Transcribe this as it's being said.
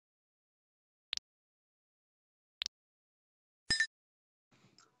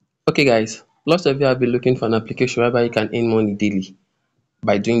Okay guys, lots of you have been looking for an application whereby you can earn money daily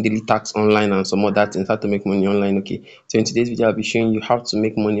by doing daily tasks online and some other things, how to make money online. Okay, so in today's video I'll be showing you how to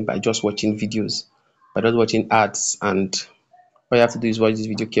make money by just watching videos, by just watching ads, and all you have to do is watch this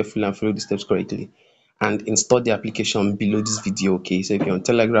video carefully and follow the steps correctly and install the application below this video. Okay, so if you're on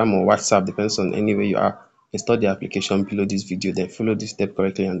Telegram or WhatsApp, depends on anywhere you are, install the application below this video, then follow the step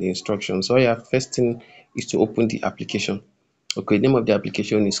correctly and the instructions. So yeah, first thing is to open the application. Okay, name of the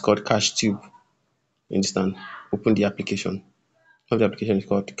application is called CashTube. You understand? Open the application. Of the application is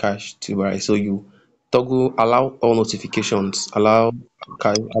called CashTube. Right? So you toggle allow all notifications, allow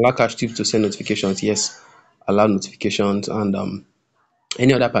CashTube to send notifications. Yes, allow notifications and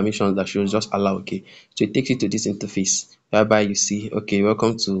any other permissions that should just allow. Okay, so it takes you to this interface whereby you see, okay,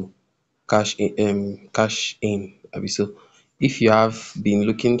 welcome to cash in abi. So if you have been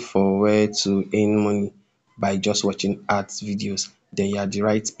looking for where to earn money by just watching ads videos, then you are the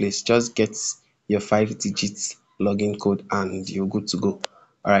right place. Just get your 5 digits login code and you're good to go.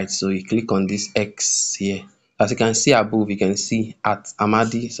 All right, so you click on this X here. As you can see above, you can see at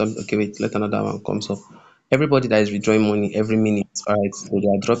Amadi some. Okay, wait, let another one comes up. Everybody that is withdrawing money every minute, all right, so they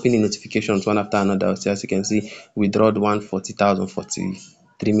are dropping in notifications one after another. So as you can see, withdrawed 140,000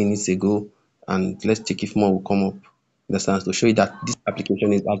 3 minutes ago, and let's check if more will come up. Understand, to show you that this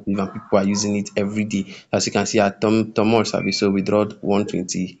application is active and people are using it every day. As you can see at Tomor service, so withdrawed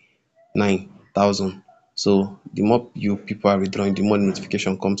 129,000. So the more you people are withdrawing, the more the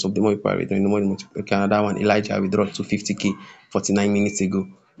notification comes up. The more people are withdrawing, the more the okay, another one, Elijah withdrew 250K 49 minutes ago.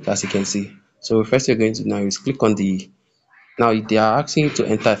 So as you can see. So first you're going to now is click on the, now they are asking you to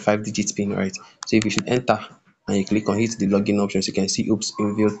enter a 5 digit pin, right? So if you should enter and you click on hit the login options, you can see oops,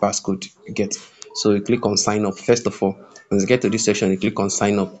 invalid passcode you get. So you click on sign up. First of all, when you get to this section, you click on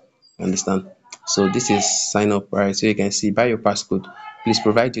sign up. You understand? So this is sign up, right? So you can see by your passcode, please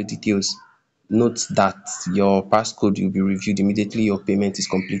provide your details. Note that your passcode will be reviewed immediately your payment is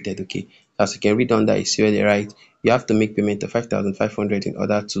completed. Okay. As you can read under, it's where they write you have to make payment of 5,500 in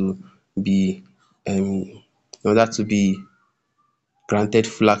order to be in order to be granted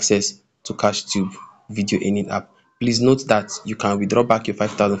full access to CashTube video earning app. Please note that you can withdraw back your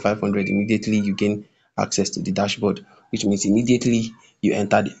 5,500 immediately you gain access to the dashboard, which means immediately you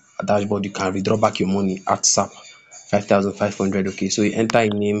enter the dashboard, you can withdraw back your money at SAP 5,500. Okay, so you enter a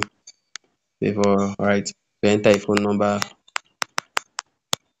name, favor, all right. You enter a phone number,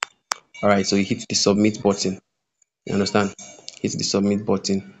 all right. So you hit the submit button. You understand? Hit the submit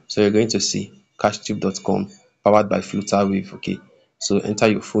button. So you're going to see cashtube.com powered by Flutterwave. Okay, so enter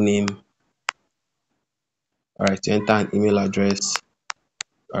your full name. All right, you enter an email address.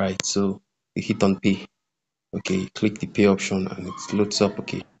 All right, so you hit on pay. Okay, you click the pay option and it loads up.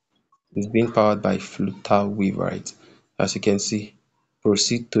 Okay, it's being powered by Flutterwave. Right, as you can see,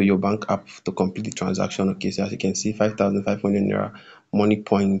 proceed to your bank app to complete the transaction. Okay, so as you can see, 5,500 naira, money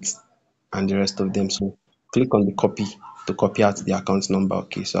points, and the rest of them. So click on the copy to copy out the account number.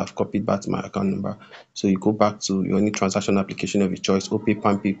 Okay, so I've copied back to my account number. So you go back to your any transaction application of your choice, OPay,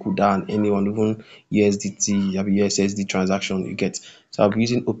 PalmPay, Kuda, and anyone, even USDT, have a USSD transaction you get. So I'll be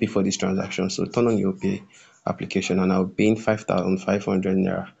using OPay for this transaction. So turn on your OPay application and I'll be paying 5,500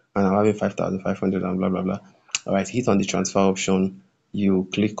 naira and I'm having 5,500 and blah blah blah. All right, hit on the transfer option. You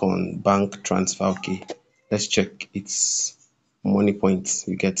click on bank transfer. Okay, let's check it's money points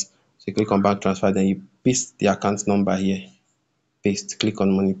you get. So you click on bank transfer, then you paste the account number here. Paste, click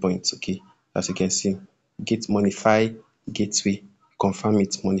on money points. Okay, as you can see, get Monify Gateway. Confirm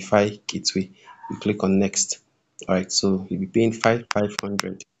it, Monify Gateway. You click on next. All right, so you'll be paying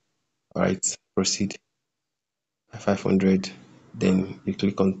 5,500. All right, proceed. 500. Then you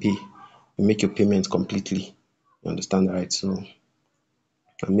click on pay. You make your payment completely. You understand, right? So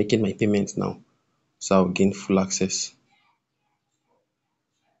I'm making my payment now, so I'll gain full access.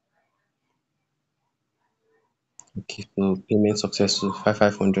 Okay, so payment successful.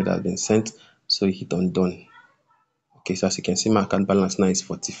 5,500 has been sent. So you hit on done. Okay, so as you can see, my account balance now is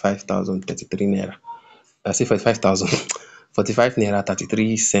 45,033 naira. I say 45,000, 45 naira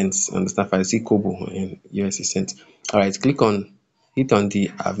 33 cents. Understand? If I see Kobo in USD cents. All right, click on, hit on the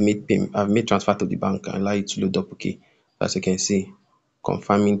I've made payment, I've made transfer to the bank and allow it to load up. Okay, as you can see,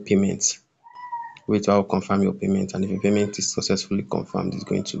 confirming payments. Wait while confirm your payment, and if your payment is successfully confirmed, it's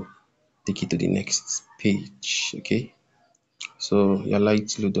going to take you to the next page. Okay, so you allow it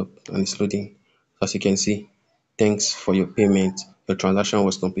to load up and it's loading. As you can see, thanks for your payment. Your transaction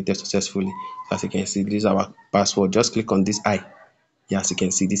was completed successfully. As you can see, this is our password. Just click on this I. Yeah, as you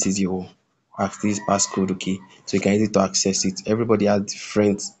can see, this is your this passcode. Okay, so you can use it to access it. Everybody has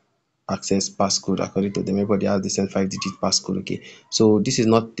different access passcode according to them. Everybody has the same 5 digit passcode. Okay, so this is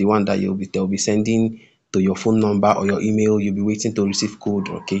not the one that they'll be sending to your phone number or your email. You'll be waiting to receive code.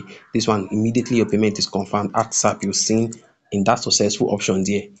 Okay, this one immediately your payment is confirmed. ASAP, you've seen in that successful option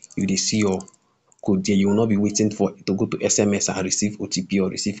there, you dey see your code there. You will not be waiting for to go to SMS and receive OTP or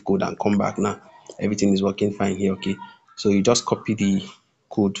receive code and come back. Now everything is working fine here. Okay, so you just copy the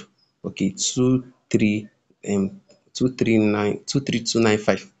code. Okay, 23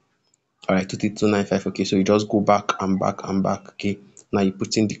 23295. All right, 23295. Okay, so you just go back and back and back. Okay, now you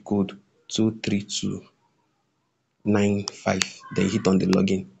put in the code 23295. Then you hit on the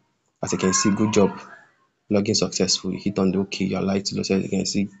login. As you can see, good job. Login successful. You hit on the OK. You're allowed to log. So as you can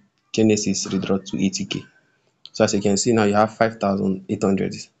see, Genesis withdraw to 80K. So as you can see now, you have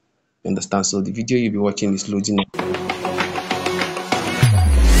 5,800. You understand? So the video you'll be watching is loading up.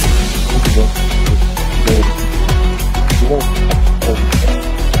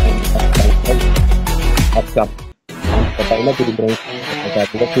 After but I will not put the branch but I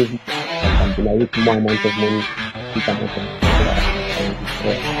will also can generate more amount of money with amount of so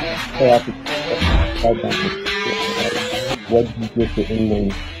I have to write down what videos to earn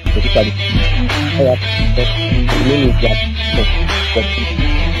money. So these are the I have to the main is that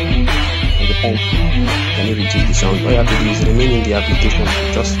and the time can you reduce the sound. All you have to do is remain in the application,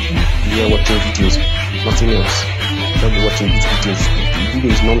 just be here watching videos, nothing else. Just be watching these videos. The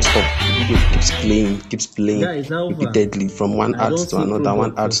video is non-stop. The video keeps playing Guys, how far? repeatedly from one I ad don't to see another,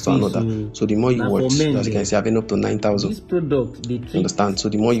 one product ad for to another. face, So the more you na for watch, men as you can dem. see, I've been up to 9,000. This product dey You treat understand? So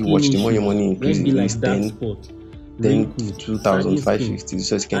the more you skin watch, the more your issues money wey increases. be like It's dark 10, spot, then wrinkles, saggy skin, 2,550.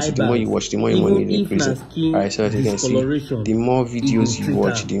 So as you can see, eye the more you bags, watch, the more your money even is if na increasing. skin Alright, so as you can see, discoloration, the more e go videos you treat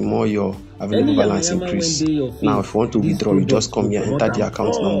watch, am. the more your Any available balance yamayama wey increase. dey your Now, face, if you want to this withdraw, you just product come go here, comot enter the am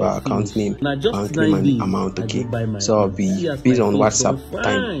account number, all account finish. name, Na just bank name, 9 and days amount. I go Okay, buy my so I'll own. See be as based my on face don WhatsApp time.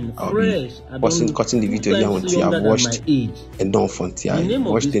 fine, I'll be fresh. I don look cutting the 2 video here times until I've younger than my watched age. enough, until The I name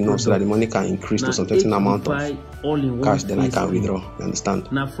of watched this enough so that the product money can increase to na some certain amount of HDFI all-in-one cash, then I face can cream. withdraw. You understand?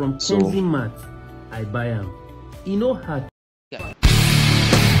 Na from So Kenzie Mart I buy am. E no hard.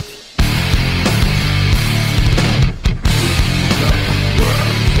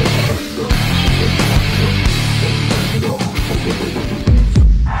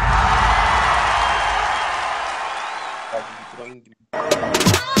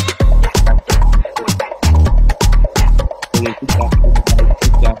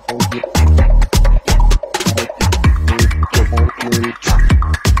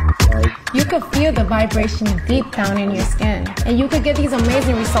 You could feel the vibration deep down in your skin, and you could get these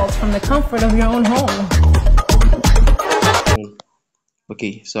amazing results from the comfort of your own home.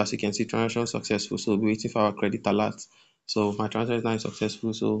 okay, so as you can see, transaction successful. So we're waiting for our credit alert. So my transaction is now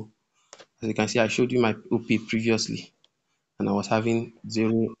successful. So as you can see, I showed you my OP previously, and I was having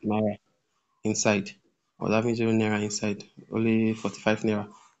 0 naira inside. I was having 0 naira inside, only 45 naira.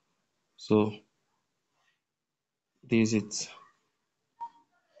 So this is it.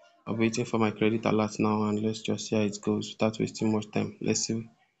 I'm waiting for my credit alert now, and let's just see how it goes without wasting much time. Let's see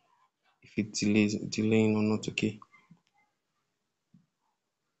if it delaying or not. Okay.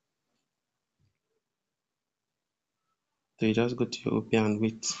 So you just go to your OP and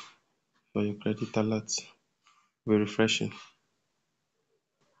wait for your credit alert. We're refreshing.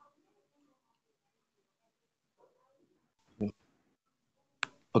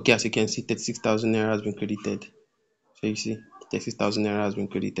 Okay, as you can see, 36,000 naira has been credited. So you see, 36,000 naira has been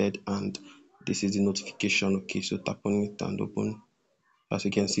credited, and this is the notification. Okay, so tap on it and open. As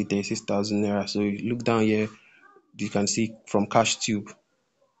you can see, 36,000 naira. So you look down here, you can see from Cash Tube.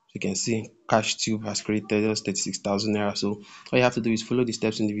 So you can see Cash Tube has credited us 36,000 naira. So all you have to do is follow the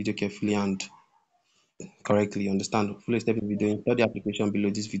steps in the video carefully and correctly. Understand? Follow the step in the video, install the application below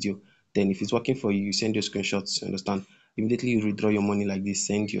this video. Then if it's working for you, you send your screenshots. Understand? Immediately you withdraw your money like this,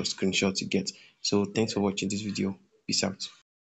 send your screenshots you get. So thanks for watching this video. Peace out.